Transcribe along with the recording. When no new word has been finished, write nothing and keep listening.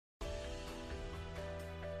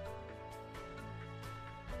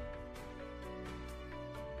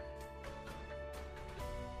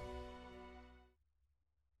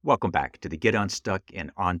Welcome back to the Get Unstuck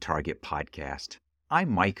and On Target podcast.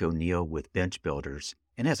 I'm Mike O'Neill with Bench Builders,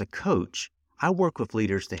 and as a coach, I work with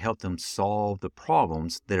leaders to help them solve the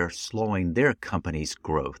problems that are slowing their company's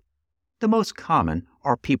growth. The most common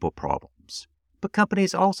are people problems, but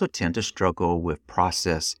companies also tend to struggle with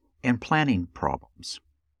process and planning problems.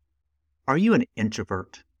 Are you an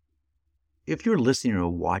introvert? If you're listening or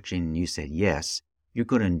watching and you said yes, you're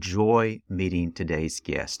going to enjoy meeting today's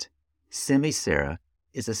guest. Simi Sarah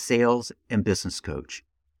is a sales and business coach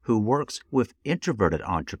who works with introverted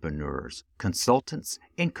entrepreneurs, consultants,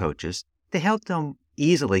 and coaches to help them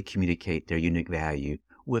easily communicate their unique value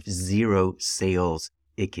with zero sales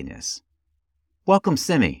ickiness. Welcome,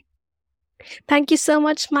 Simi. Thank you so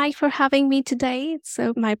much, Mike, for having me today. It's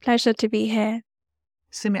my pleasure to be here.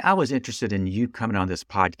 Simi, I was interested in you coming on this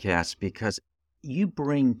podcast because you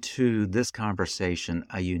bring to this conversation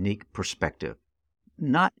a unique perspective.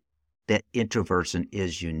 Not that introversion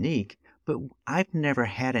is unique, but I've never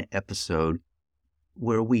had an episode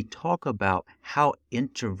where we talk about how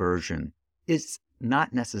introversion is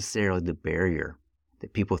not necessarily the barrier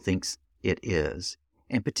that people think it is.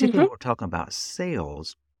 And particularly when we're talking about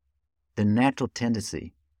sales, the natural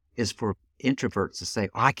tendency is for introverts to say,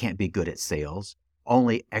 I can't be good at sales.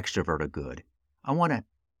 Only extrovert are good. I want to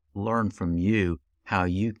learn from you how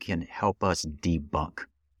you can help us debunk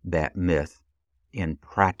that myth in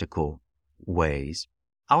practical ways.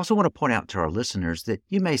 I also want to point out to our listeners that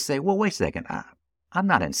you may say, well, wait a second, I'm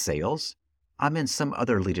not in sales. I'm in some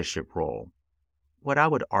other leadership role. What I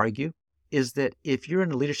would argue is that if you're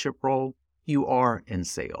in a leadership role, you are in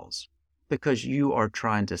sales because you are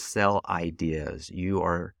trying to sell ideas. You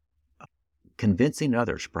are convincing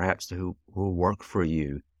others, perhaps who work for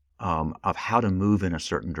you, of how to move in a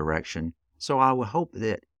certain direction. So I would hope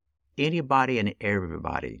that anybody and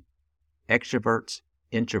everybody, extroverts,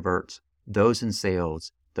 introverts, those in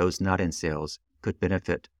sales, those not in sales, could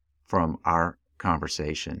benefit from our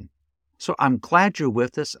conversation. So I'm glad you're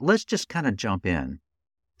with us. Let's just kind of jump in.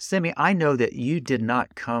 Simi, I know that you did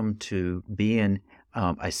not come to being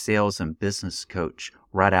a sales and business coach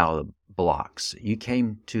right out of the blocks. You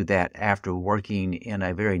came to that after working in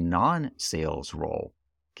a very non-sales role.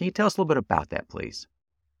 Can you tell us a little bit about that, please?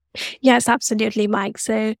 Yes, absolutely, Mike.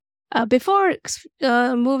 So before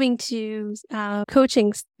moving to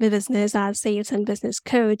coaching business as sales and business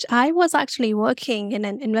coach, I was actually working in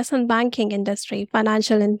an investment banking industry,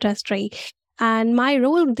 financial industry. And my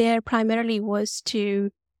role there primarily was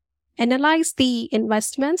to analyze the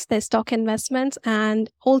investments, the stock investments, and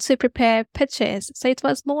also prepare pitches. So it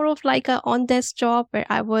was more of like a on-desk job where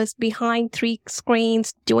I was behind 3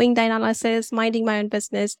 screens, doing the analysis, minding my own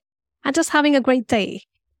business, and just having a great day.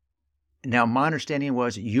 Now, my understanding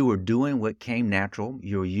was you were doing what came natural.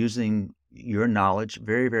 You were using your knowledge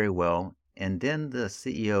very, very well. And then the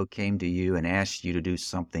CEO came to you and asked you to do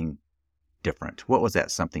something different. What was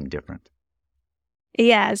that something different?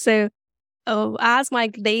 Yeah, so as my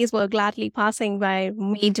days were gladly passing by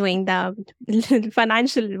me doing the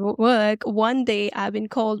financial work, one day I've been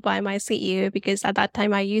called by my CEO because at that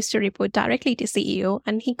time I used to report directly to CEO.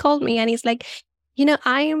 And he called me and he's like,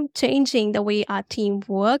 I am changing the way our team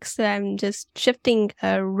works. So I'm just shifting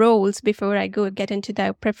roles before I get into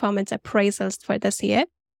the performance appraisals for this year.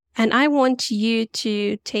 And I want you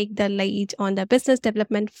to take the lead on the business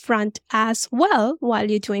development front as well while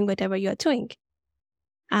you're doing whatever you're doing.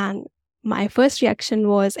 And my first reaction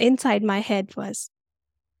was inside my head was,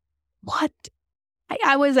 what?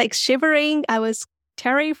 I was like shivering. I was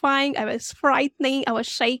terrifying. I was frightening. I was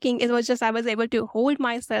shaking. It was just, I was able to hold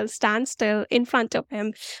myself, stand still in front of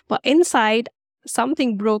him. But inside,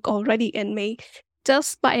 something broke already in me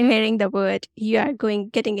just by hearing the word, you are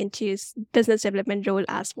getting into business development role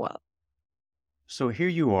as well. So here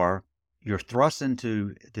you are, you're thrust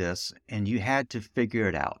into this and you had to figure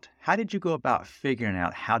it out. How did you go about figuring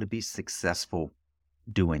out how to be successful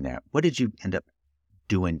doing that? What did you end up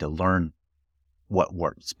doing to learn what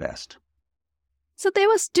works best? So there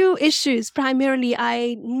was 2 issues. Primarily,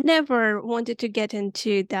 I never wanted to get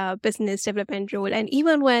into the business development role. And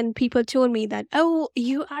even when people told me that, oh,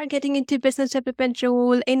 you are getting into business development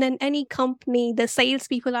role in any company, the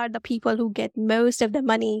salespeople are the people who get most of the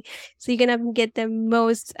money. So you're going to get the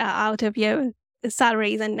most out of your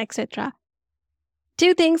salaries and etc.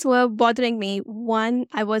 2 things were bothering me. One,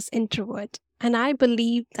 I was introvert. And I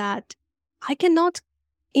believe that I cannot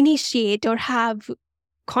initiate or have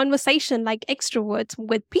conversation like extroverts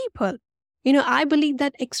with people. I believe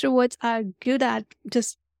that extroverts are good at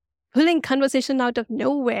just pulling conversation out of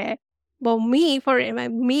nowhere. But me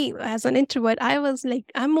as an introvert, I was like,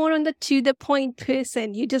 I'm more on the to the point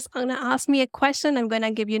person. You just gonna ask me a question, I'm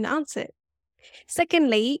gonna give you an answer.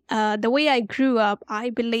 Secondly, the way I grew up, I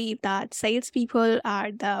believe that salespeople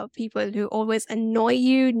are the people who always annoy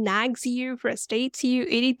you, nags you, frustrates you,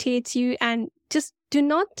 irritates you, and just do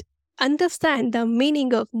not understand the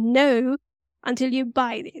meaning of no until you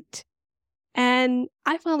buy it. And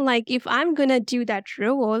I felt like if I'm going to do that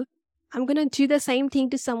role, I'm going to do the same thing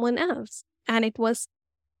to someone else. And it was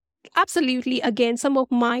absolutely, again, some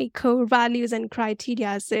of my core values and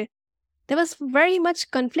criteria. So there was very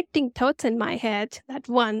much conflicting thoughts in my head that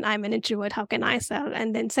one, I'm an introvert, how can I sell?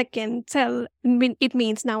 And then second, it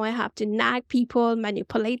means now I have to nag people,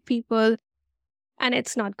 manipulate people, and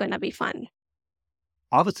it's not going to be fun.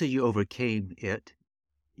 Obviously, you overcame it.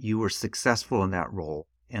 You were successful in that role,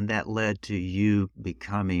 and that led to you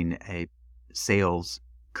becoming a sales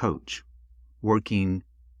coach, working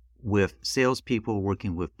with salespeople,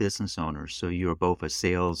 working with business owners. So you're both a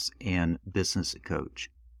sales and business coach.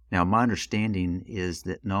 Now, my understanding is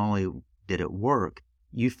that not only did it work,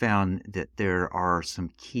 you found that there are some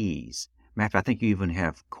keys. Matter of fact, I think you even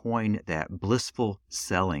have coined that blissful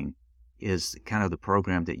selling is kind of the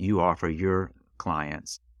program that you offer your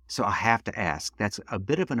clients. So I have to ask, that's a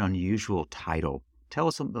bit of an unusual title. Tell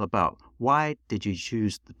us something about why did you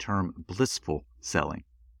choose the term blissful selling?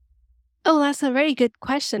 Oh, that's a very good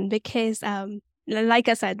question because, like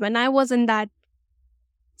I said, when I was in that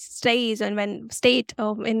stage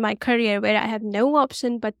in my career where I have no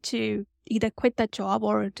option but to either quit the job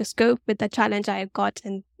or just go with the challenge I got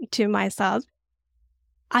into myself,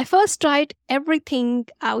 I first tried everything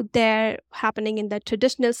out there happening in the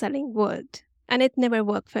traditional selling world, and it never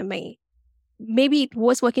worked for me. Maybe it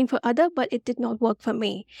was working for other, but it did not work for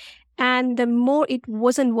me. And the more it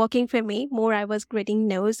wasn't working for me, more I was getting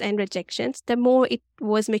no's and rejections, the more it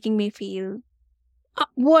was making me feel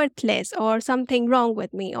worthless or something wrong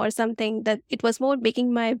with me or something that it was more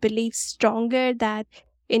making my belief stronger that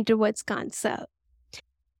introverts can't sell.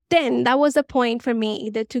 Then that was a point for me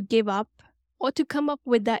either to give up or to come up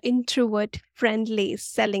with the introvert friendly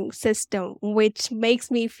selling system, which makes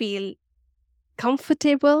me feel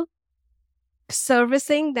comfortable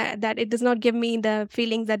servicing that it does not give me the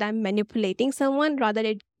feeling that I'm manipulating someone. Rather,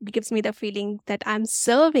 it gives me the feeling that I'm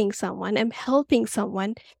serving someone, I'm helping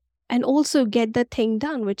someone, and also get the thing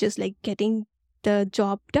done, which is like getting the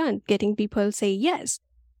job done, getting people say yes.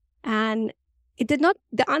 And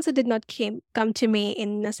the answer did not come to me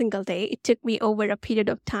in a single day. It took me over a period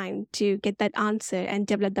of time to get that answer and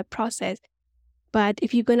develop the process. But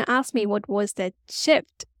if you're going to ask me what was that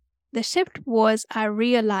shift, the shift was I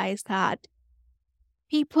realized that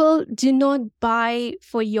people do not buy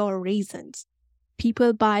for your reasons.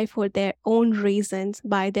 People buy for their own reasons,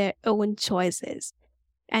 by their own choices.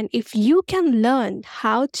 And if you can learn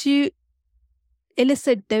how to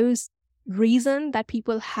elicit those reasons that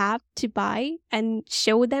people have to buy and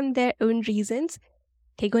show them their own reasons,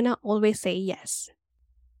 they're going to always say yes.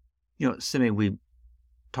 Simi, we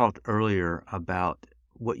talked earlier about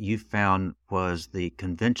what you found was the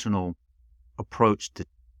conventional approach to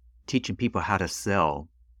teaching people how to sell.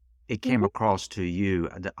 It came across to you,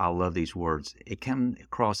 I love these words, it came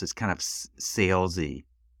across as kind of salesy,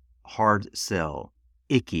 hard sell.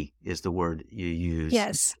 Icky is the word you use.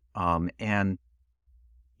 Yes. And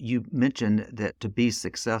you mentioned that to be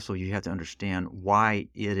successful, you have to understand why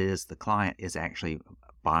it is the client is actually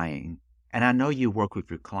buying. And I know you work with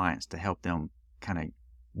your clients to help them kind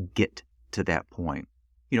of get to that point.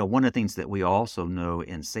 One of the things that we also know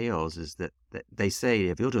in sales is that they say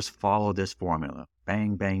if you'll just follow this formula,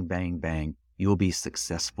 bang, bang, bang, bang, you'll be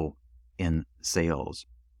successful in sales.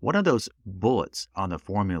 One of those bullets on the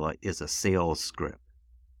formula is a sales script.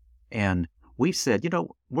 And we've said,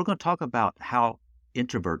 we're going to talk about how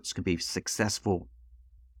introverts can be successful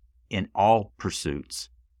in all pursuits,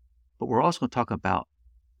 but we're also going to talk about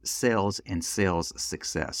sales and sales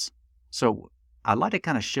success. So I'd like to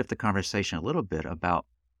kind of shift the conversation a little bit about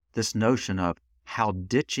this notion of how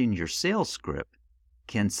ditching your sales script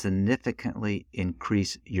can significantly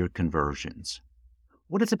increase your conversions.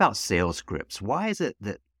 What is about sales scripts? Why is it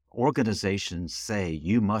that organizations say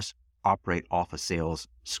you must operate off a sales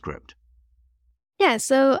script? Yeah,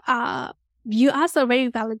 so you asked a very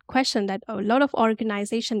valid question that a lot of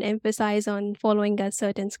organizations emphasize on following a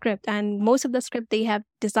certain script, and most of the script they have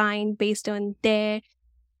designed based on their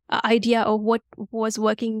idea of what was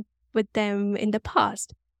working with them in the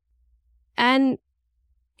past. And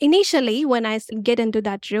initially, when I get into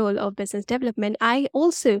that role of business development, I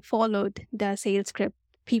also followed the sales script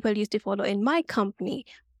people used to follow in my company.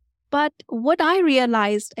 But what I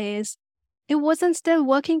realized is it wasn't still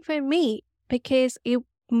working for me because it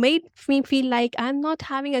made me feel like I'm not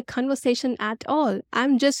having a conversation at all.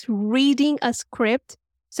 I'm just reading a script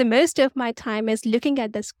So most of my time is looking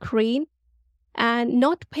at the screen and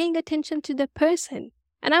not paying attention to the person.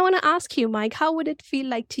 And I want to ask you, Mike, how would it feel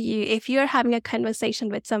like to you if you're having a conversation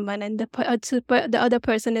with someone and the other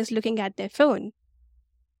person is looking at their phone?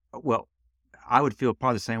 Well, I would feel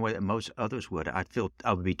probably the same way that most others would. I'd feel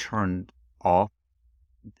I would be turned off.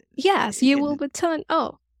 Yes, you will And return.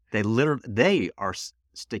 Oh, they are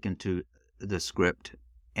sticking to the script,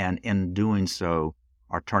 and in doing so,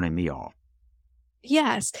 are turning me off.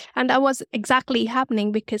 yes. And that was exactly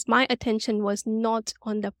happening because my attention was not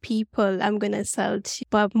on the people I'm going to sell to,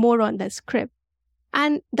 but more on the script.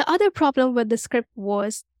 And the other problem with the script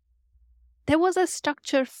was there was a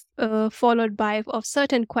structure followed by of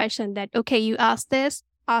certain question that, okay, you ask this,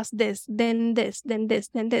 then this, then this,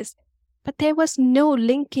 then this. But there was no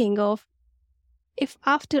linking of if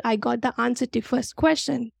after I got the answer to first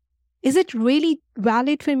question, is it really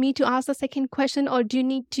valid for me to ask the second question or do you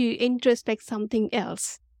need to introspect something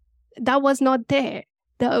else? That was not there.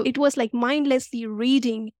 It was like mindlessly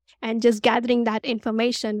reading and just gathering that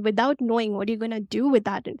information without knowing what you're going to do with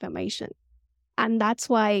that information. And that's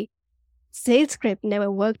why sales script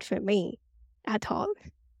never worked for me at all.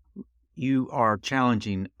 You are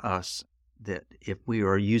challenging us that if we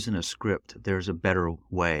are using a script, there's a better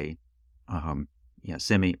way.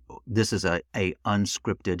 Simi, this is a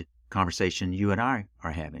unscripted conversation you and I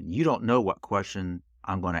are having. You don't know what question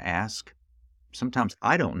I'm going to ask. Sometimes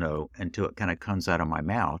I don't know until it kind of comes out of my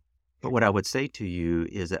mouth. But what I would say to you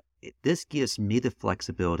is that this gives me the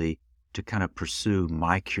flexibility to kind of pursue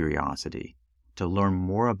my curiosity, to learn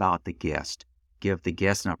more about the guest, give the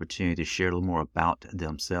guest an opportunity to share a little more about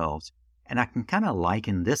themselves. And I can kind of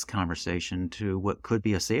liken this conversation to what could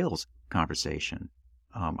be a sales conversation.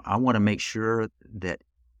 I want to make sure that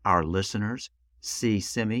our listeners see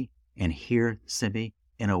Simi and hear Simi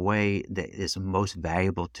in a way that is most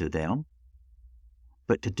valuable to them.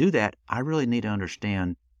 But to do that, I really need to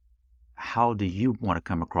understand, how do you want to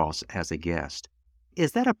come across as a guest?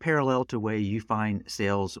 Is that a parallel to the way you find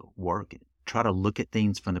sales work? Try to look at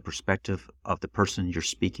things from the perspective of the person you're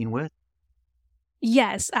speaking with?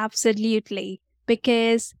 Yes, absolutely.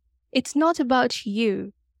 Because it's not about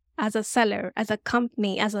you as a seller, as a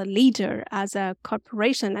company, as a leader, as a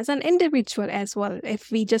corporation, as an individual as well.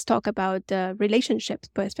 If we just talk about the relationship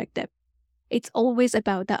perspective, it's always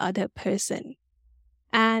about the other person.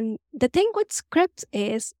 And the thing with scripts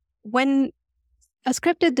is when a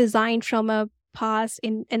script is designed from a past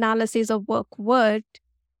analysis of work worked,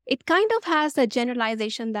 it kind of has a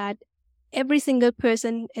generalization that every single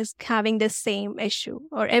person is having the same issue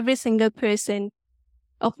or every single person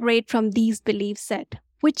operate from these belief set,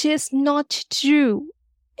 which is not true.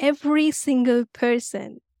 Every single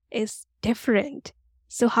person is different.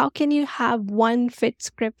 So how can you have one fit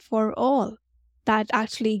script for all that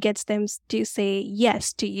actually gets them to say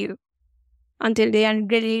yes to you until they are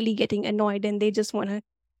really getting annoyed and they just want to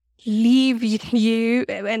leave you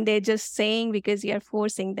and they're just saying because you're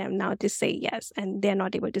forcing them now to say yes and they're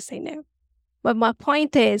not able to say no. But my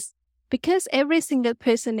point is, because every single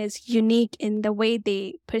person is unique in the way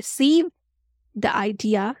they perceive the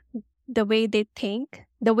idea, the way they think,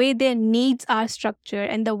 the way their needs are structured,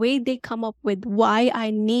 and the way they come up with why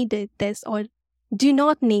I needed this or do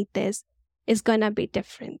not need this is going to be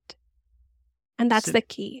different. And that's So the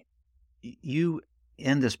key. you,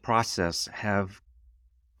 in this process, have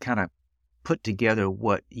kind of put together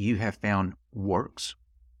what you have found works.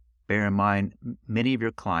 Bear in mind, many of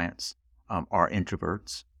your clients are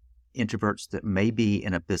introverts that may be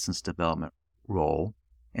in a business development role.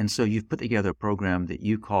 And so you've put together a program that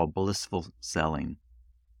you call Blissful Selling.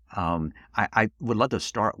 I would love to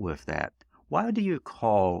start with that. Why do you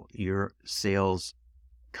call your sales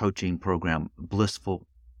coaching program Blissful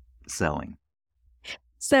Selling?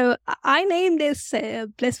 So I named this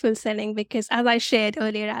Blissful Selling because, as I shared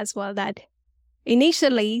earlier as well, that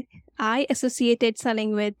initially I associated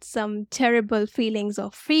selling with some terrible feelings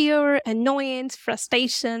of fear, annoyance,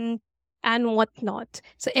 frustration, and whatnot.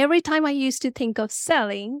 So every time I used to think of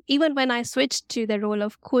selling, even when I switched to the role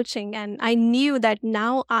of coaching, and I knew that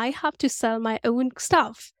now I have to sell my own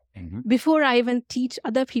stuff before I even teach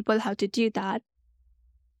other people how to do that,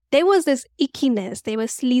 there was this ickiness, there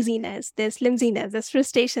was sleaziness, this flimsiness, this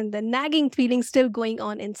frustration, the nagging feeling still going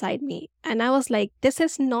on inside me. And I was like, this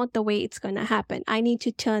is not the way it's going to happen. I need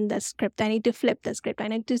to turn the script. I need to flip the script. I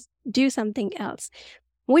need to do something else,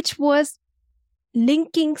 which was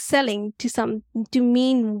linking selling to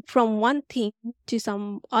mean from one thing to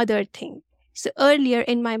some other thing. So earlier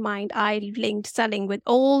in my mind, I linked selling with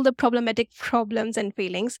all the problematic problems and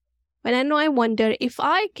feelings. But I know I wonder if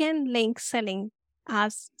I can link selling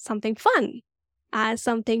as something fun, as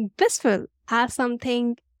something blissful, as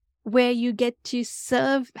something where you get to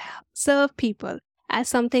serve people, as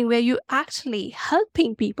something where you're actually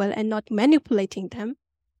helping people and not manipulating them,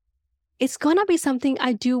 it's gonna be something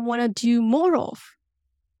I do want to do more of.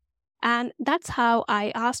 And that's how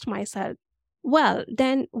I asked myself, well,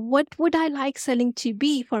 then what would I like selling to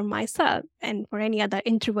be for myself and for any other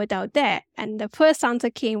introvert out there? And the first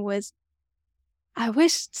answer came was, I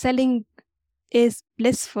wish selling is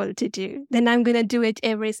blissful to do. Then I'm going to do it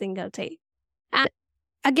every single day. And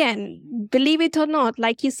again, believe it or not,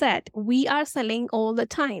 like you said, we are selling all the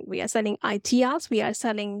time. We are selling ideas. We are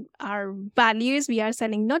selling our values. We are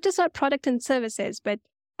selling not just our product and services, but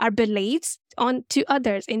our beliefs on to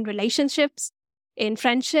others in relationships, in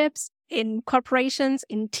friendships, in corporations,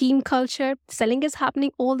 in team culture. Selling is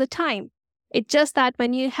happening all the time. It's just that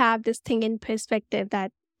when you have this thing in perspective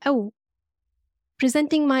that, oh,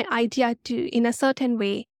 presenting my idea in a certain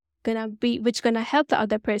way, which gonna help the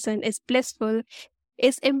other person, is blissful,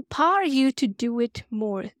 is empower you to do it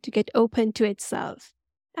more, to get open to itself.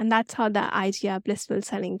 And that's how the idea of blissful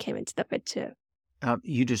selling came into the picture.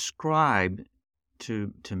 You described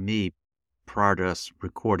to me prior to us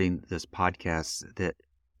recording this podcast that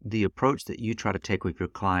the approach that you try to take with your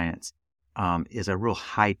clients is a real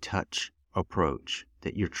high-touch approach,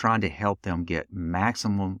 that you're trying to help them get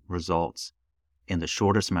maximum results in the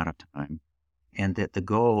shortest amount of time, and that the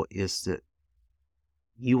goal is that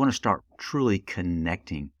you want to start truly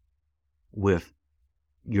connecting with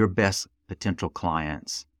your best potential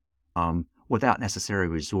clients without necessarily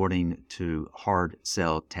resorting to hard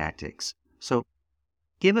sell tactics. So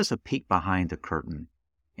give us a peek behind the curtain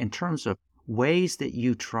in terms of ways that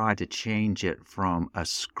you try to change it from a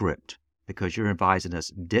script, because you're advising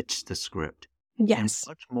us ditch the script. Yes.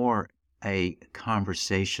 And much more a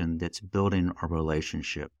conversation that's building a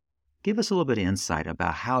relationship. Give us a little bit of insight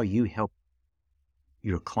about how you help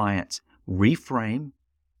your clients reframe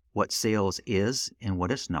what sales is and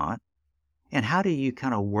what it's not, and how do you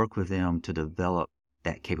kind of work with them to develop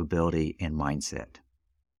that capability and mindset?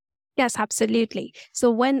 Yes, absolutely.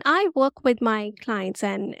 So when I work with my clients,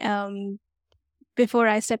 and before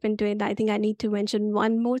I step into it, I think I need to mention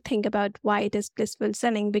one more thing about why it is blissful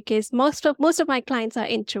selling, because most of my clients are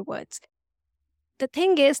introverts. The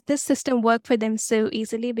thing is, this system worked for them so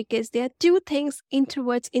easily because there are two things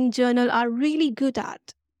introverts in general are really good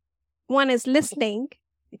at. One is listening,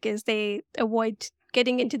 because they avoid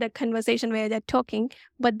getting into the conversation where they're talking,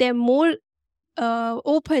 but they're more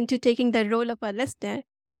open to taking the role of a listener,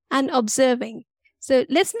 and observing. So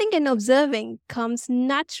listening and observing comes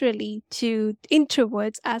naturally to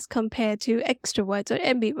introverts as compared to extroverts or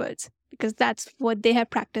ambiverts, because that's what they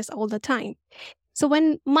have practiced all the time. So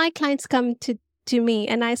when my clients come to me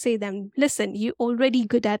and I say them, listen, you're already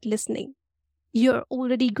good at listening. You're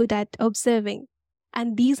already good at observing.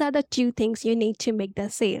 And these are the two things you need to make the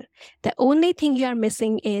sale. The only thing you are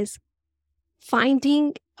missing is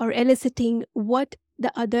finding or eliciting what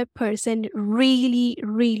the other person really,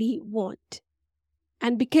 really want.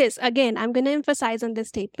 And because, again, I'm going to emphasize on this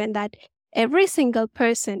statement that every single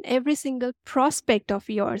person, every single prospect of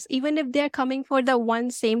yours, even if they're coming for the one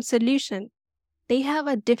same solution, they have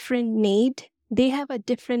a different need. They have a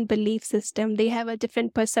different belief system. They have a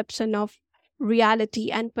different perception of reality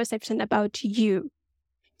and perception about you.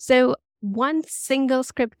 So one single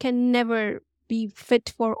script can never be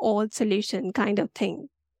fit for all solution kind of thing.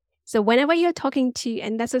 So whenever you're talking to,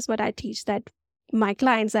 and this is what I teach that my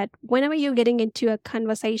clients, that whenever you're getting into a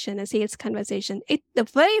conversation, a sales conversation, the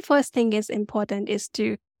very first thing is important is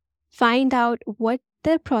to find out what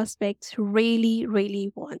the prospects really,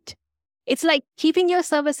 really want. It's like keeping your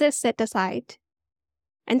services set aside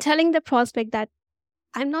and telling the prospect that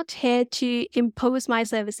I'm not here to impose my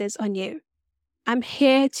services on you. I'm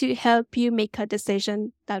here to help you make a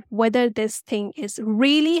decision that whether this thing is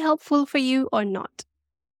really helpful for you or not.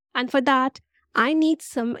 And for that, I need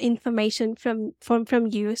some information from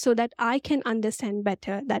you so that I can understand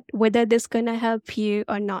better that whether this is going to help you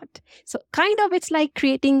or not. So kind of it's like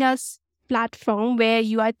creating a platform where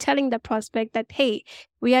you are telling the prospect that, hey,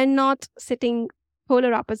 we are not sitting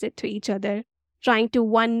polar opposite to each other, trying to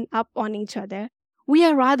one up on each other. We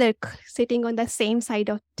are rather sitting on the same side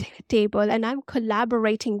of the table, and I'm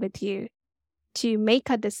collaborating with you to make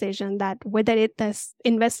a decision that whether this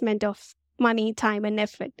investment of money, time, and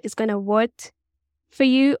effort is going to work for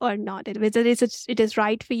you or not, whether it is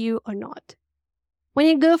right for you or not. When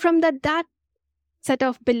you go from that set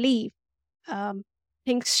of belief,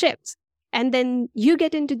 things shifts. And then you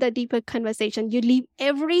get into the deeper conversation. You leave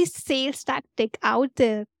every sales tactic out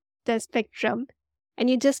the spectrum, and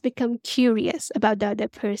you just become curious about the other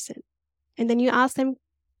person. And then you ask them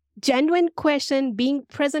genuine question, being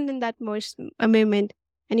present in that moment,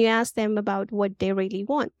 and you ask them about what they really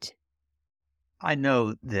want. I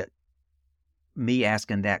know that me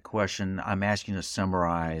asking that question, I'm asking you to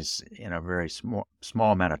summarize in a very small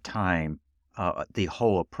amount of time the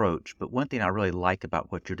whole approach. But one thing I really like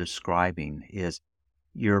about what you're describing is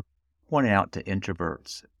you're pointing out to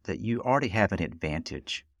introverts that you already have an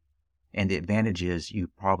advantage. And the advantage is you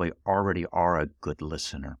probably already are a good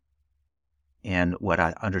listener. And what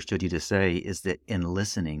I understood you to say is that in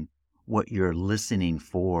listening, what you're listening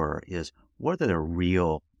for is what are the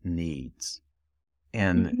real needs?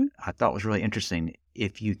 And Mm-hmm. I thought it was really interesting.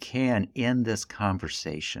 If you can, in this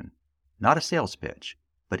conversation, not a sales pitch,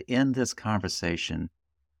 but in this conversation,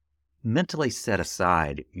 mentally set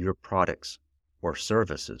aside your products or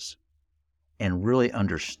services and really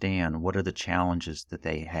understand what are the challenges that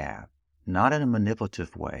they have, not in a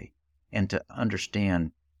manipulative way, and to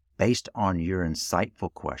understand based on your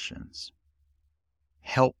insightful questions.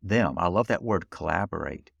 Help them. I love that word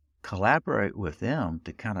collaborate. Collaborate with them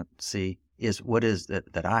to kind of see is what is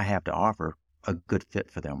that I have to offer a good fit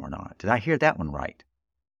for them or not. Did I hear that one right?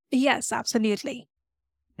 Yes, absolutely.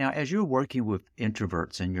 Now, as you're working with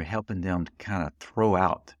introverts and you're helping them to kind of throw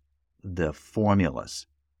out the formulas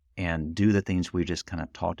and do the things we just kind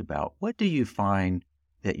of talked about, what do you find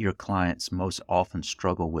that your clients most often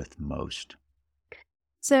struggle with most?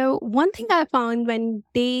 So one thing I found when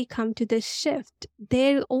they come to this shift,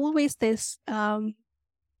 there's always this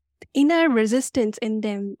inner resistance in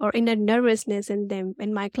them or inner nervousness in them,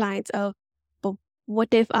 in my clients, of, "But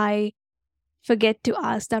what if I forget to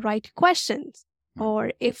ask the right questions?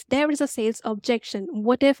 Or if there is a sales objection,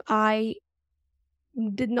 what if I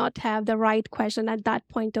did not have the right question at that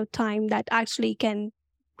point of time that actually can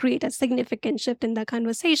create a significant shift in the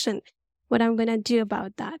conversation? What I'm going to do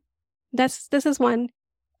about that?" This is one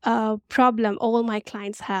problem all my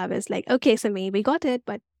clients have, is like, okay, so maybe we got it,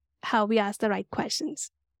 but how we ask the right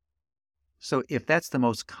questions. So, if that's the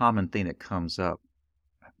most common thing that comes up,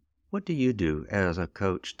 what do you do as a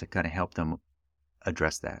coach to kind of help them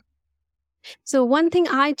address that? So one thing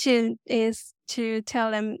I do is to tell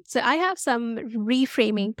them, so I have some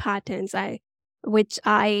reframing patterns which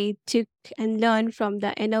I took and learned from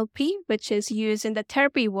the NLP, which is used in the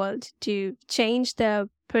therapy world to change the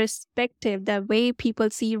perspective, the way people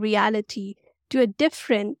see reality to a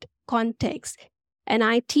different context. And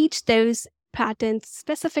I teach those patterns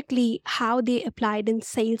specifically how they applied in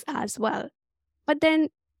sales as well. But then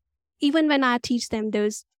even when I teach them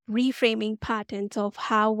those reframing patterns of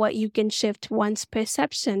how what you can shift one's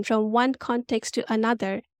perception from one context to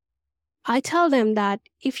another, I tell them that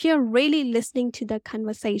if you're really listening to the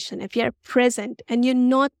conversation, if you're present and you're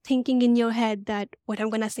not thinking in your head that what I'm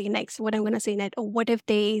going to say next, what I'm going to say next, or what if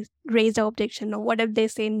they raise the objection, or what if they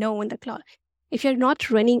say no in the class, if you're not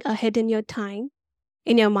running ahead in your time,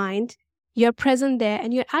 in your mind, you're present there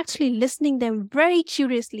and you're actually listening them very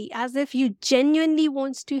curiously, as if you genuinely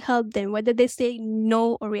wants to help them, whether they say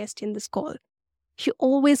no or yes in this call, you're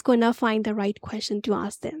always going to find the right question to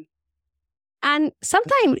ask them. And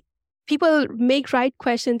sometimes people make right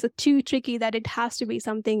questions too tricky that it has to be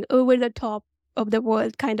something over the top of the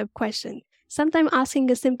world kind of question. Sometimes asking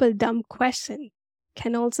a simple dumb question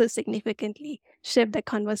can also significantly shift the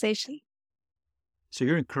conversation. So,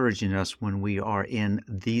 you're encouraging us when we are in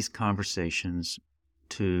these conversations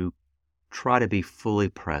to try to be fully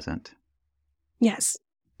present Yes.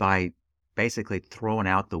 by basically throwing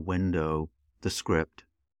out the window the script,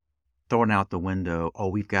 throwing out the window, oh,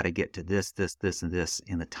 we've got to get to this, and this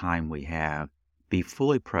in the time we have. Be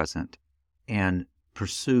fully present and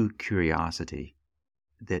pursue curiosity.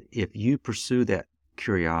 That if you pursue that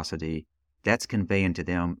curiosity, that's conveying to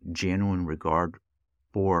them genuine regard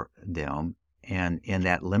for them. And in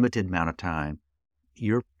that limited amount of time,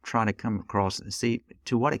 you're trying to come across and see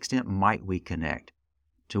to what extent might we connect?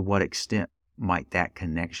 To what extent might that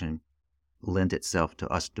connection lend itself to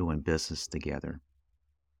us doing business together?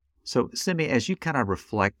 So, Simi, as you kind of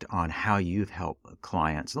reflect on how you've helped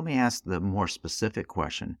clients, let me ask the more specific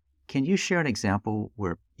question. Can you share an example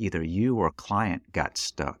where either you or a client got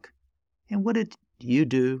stuck? And what did you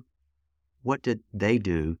do? What did they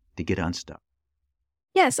do to get unstuck?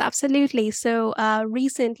 Yes, absolutely. So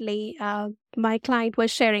recently, my client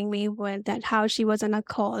was sharing me with that how she was on a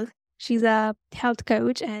call. She's a health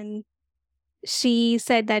coach, and she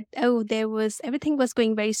said that, oh, everything was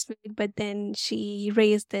going very smooth, but then she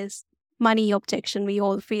raised this money objection. We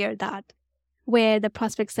all fear that, where the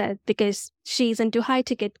prospect said, because she's into high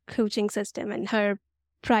ticket coaching system and her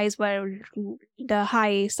price were the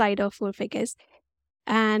high side of full figures.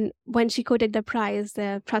 And when she quoted the price,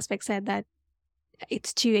 the prospect said that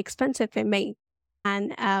it's too expensive for me.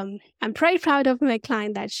 And I'm very proud of my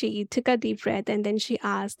client that she took a deep breath and then she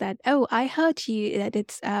asked that, oh, I heard you that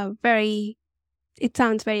it sounds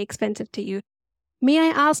very expensive to you. May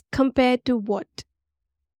I ask compared to what?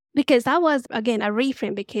 Because that was, again, a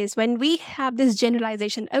reframe, because when we have this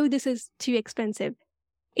generalization, oh, this is too expensive,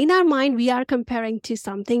 in our mind, we are comparing to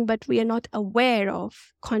something, but we are not aware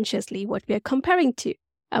of consciously what we are comparing to.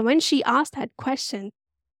 And when she asked that question,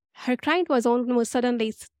 her client was almost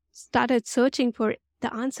suddenly started searching for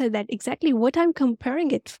the answer that exactly what I'm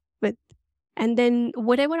comparing it with. And then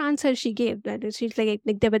whatever answer she gave, that she's like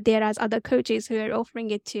but there are other coaches who are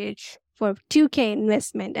offering it for 2K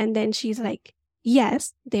investment. And then she's like,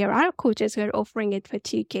 yes, there are coaches who are offering it for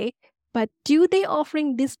 2K, but do they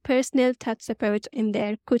offering this personal touch support in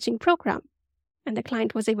their coaching program? And the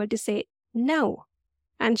client was able to say, no.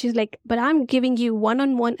 And she's like, but I'm giving you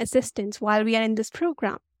one-on-one assistance while we are in this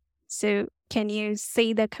program. So can you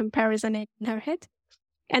see the comparison in her head?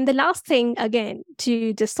 And the last thing, again,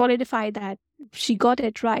 to just solidify that she got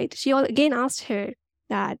it right, she again asked her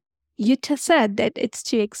that you just said that it's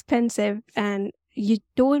too expensive and you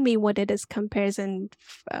told me what it is comparison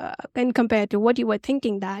and compared to what you were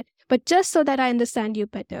thinking that. But just so that I understand you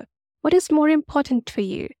better, what is more important for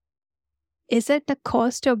you? Is it the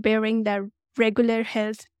cost of bearing the regular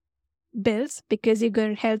health bills because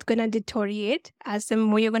your health going to deteriorate as the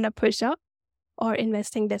more you're going to push up, or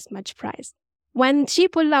investing this much price? When she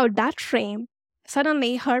pulled out that frame,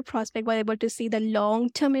 suddenly her prospect was able to see the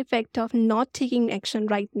long-term effect of not taking action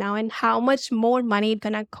right now and how much more money it's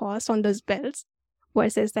going to cost on those bills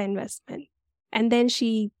versus the investment. And then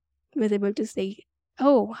she was able to say,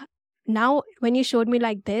 oh, now when you showed me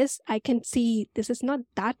like this, I can see this is not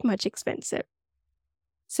that much expensive.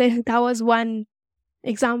 So that was one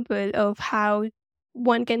example of how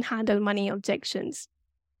one can handle money objections.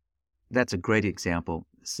 That's a great example,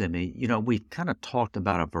 Simi. We've kind of talked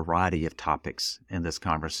about a variety of topics in this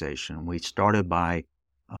conversation. We started by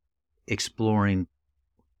exploring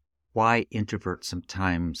why introverts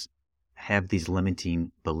sometimes have these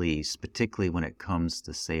limiting beliefs, particularly when it comes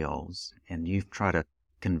to sales. And you've tried to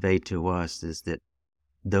convey to us is that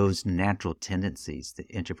those natural tendencies that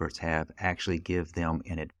introverts have actually give them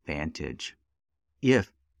an advantage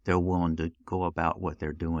if they're willing to go about what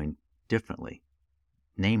they're doing differently.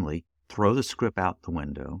 Namely, throw the script out the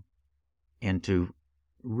window and to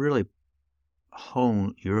really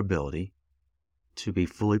hone your ability to be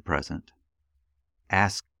fully present,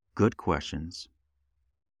 ask good questions,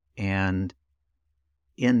 and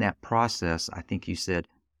in that process, I think you said,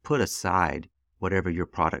 put aside whatever your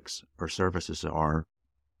products or services are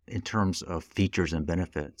in terms of features and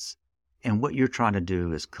benefits. And what you're trying to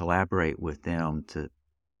do is collaborate with them to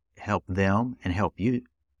help them and help you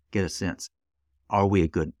get a sense, are we a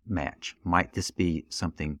good match? Might this be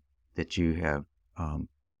something that you have,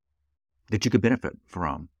 that you could benefit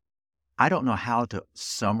from? I don't know how to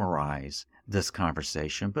summarize this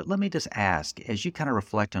conversation, but let me just ask, as you kind of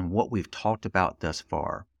reflect on what we've talked about thus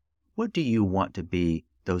far, what do you want to be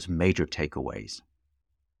those major takeaways?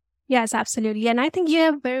 Yes, absolutely. And I think you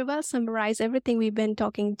have very well summarized everything we've been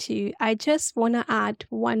talking to. I just want to add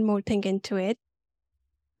one more thing into it.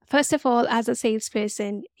 First of all, as a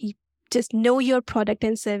salesperson, you just know your product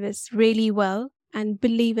and service really well and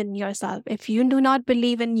believe in yourself. If you do not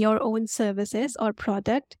believe in your own services or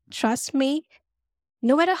product, trust me,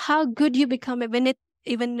 no matter how good you become,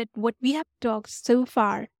 even what we have talked so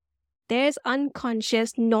far, there's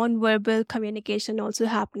unconscious non-verbal communication also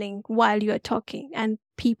happening while you're talking, and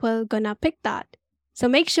people gonna pick that. So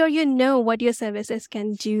make sure you know what your services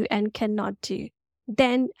can do and cannot do.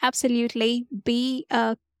 Then absolutely be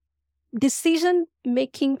a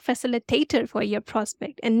decision-making facilitator for your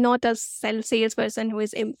prospect and not a salesperson who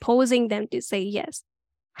is imposing them to say yes.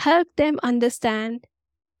 Help them understand,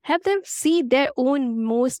 help them see their own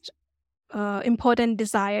most important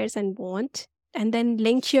desires and want, and then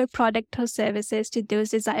link your product or services to those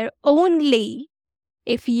desires only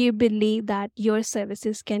if you believe that your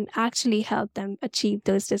services can actually help them achieve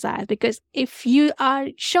those desires. Because if you are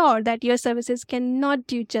sure that your services cannot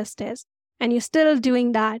do justice and you're still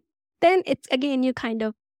doing that, then it's, again, you kind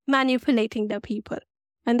of manipulating the people.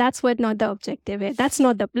 And that's what not the objective is. That's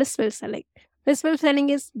not the blissful selling. Blissful selling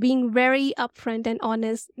is being very upfront and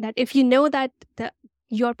honest that if you know that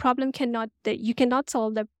your problem you cannot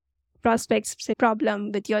solve the prospect's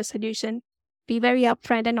problem with your solution, be very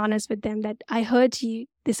upfront and honest with them that I heard you,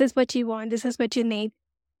 this is what you want, this is what you need,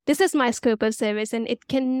 this is my scope of service, and it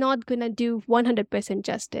cannot gonna do 100%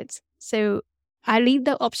 justice. So I leave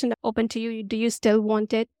the option open to you. Do you still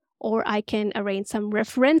want it? Or I can arrange some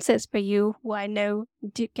references for you who I know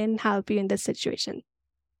can help you in this situation.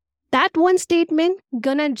 that one statement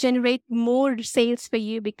gonna generate more sales for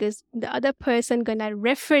you because the other person gonna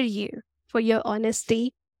refer you for your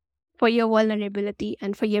honesty, for your vulnerability,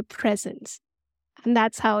 and for your presence. And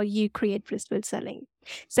that's how you create principled selling.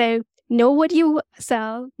 So know what you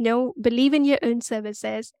sell, believe in your own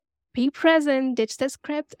services, be present, ditch the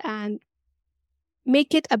script, and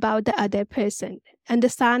make it about the other person.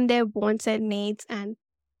 Understand their wants and needs and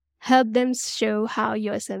help them show how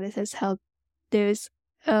your services help those,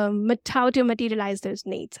 how to materialize those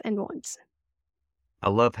needs and wants. I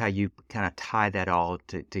love how you kind of tie that all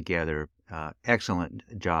together. Excellent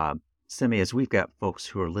job. Simi, as we've got folks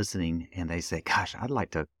who are listening and they say, gosh, I'd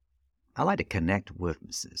like to connect with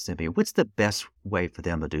Simi. What's the best way for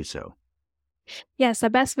them to do so? Yes, the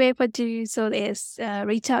best way for do so is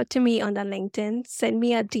reach out to me on the LinkedIn, send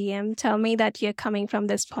me a DM, tell me that you're coming from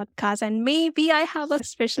this podcast, and maybe I have a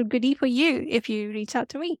special goodie for you if you reach out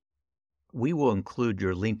to me. We will include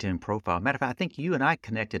your LinkedIn profile. Matter of fact, I think you and I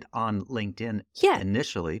connected on LinkedIn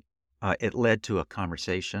initially. It led to a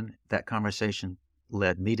conversation. That conversation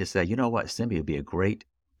led me to say, you know what, Simi would be a great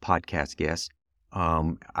podcast guest.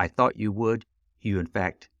 I thought you would. You, in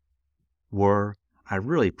fact, were. I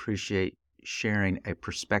really appreciate sharing a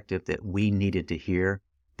perspective that we needed to hear.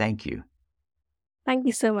 Thank you. Thank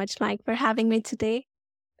you so much, Mike, for having me today.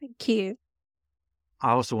 Thank you.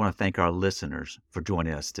 I also want to thank our listeners for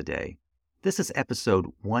joining us today. This is episode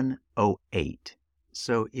 108.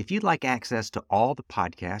 So if you'd like access to all the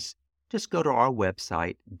podcasts, just go to our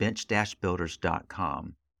website,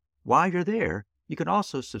 bench-builders.com. While you're there, you can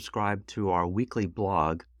also subscribe to our weekly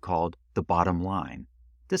blog called The Bottom Line.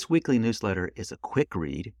 This weekly newsletter is a quick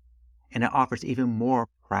read, and it offers even more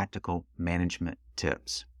practical management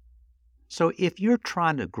tips. So if you're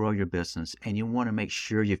trying to grow your business and you want to make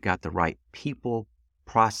sure you've got the right people,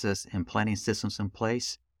 process, and planning systems in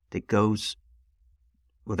place, that goes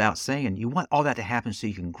without saying, you want all that to happen so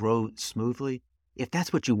you can grow smoothly. If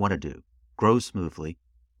that's what you want to do, grow smoothly,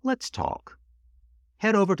 let's talk.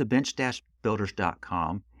 Head over to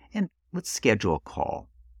bench-builders.com and let's schedule a call.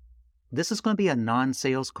 This is going to be a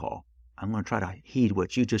non-sales call. I'm going to try to heed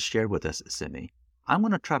what you just shared with us, Simi. I'm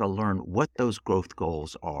going to try to learn what those growth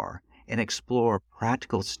goals are and explore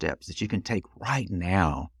practical steps that you can take right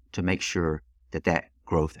now to make sure that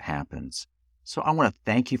growth happens. So I want to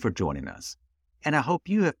thank you for joining us. And I hope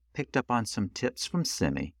you have picked up on some tips from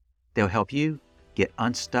Simi. They'll help you get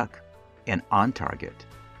unstuck and on target.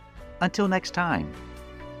 Until next time.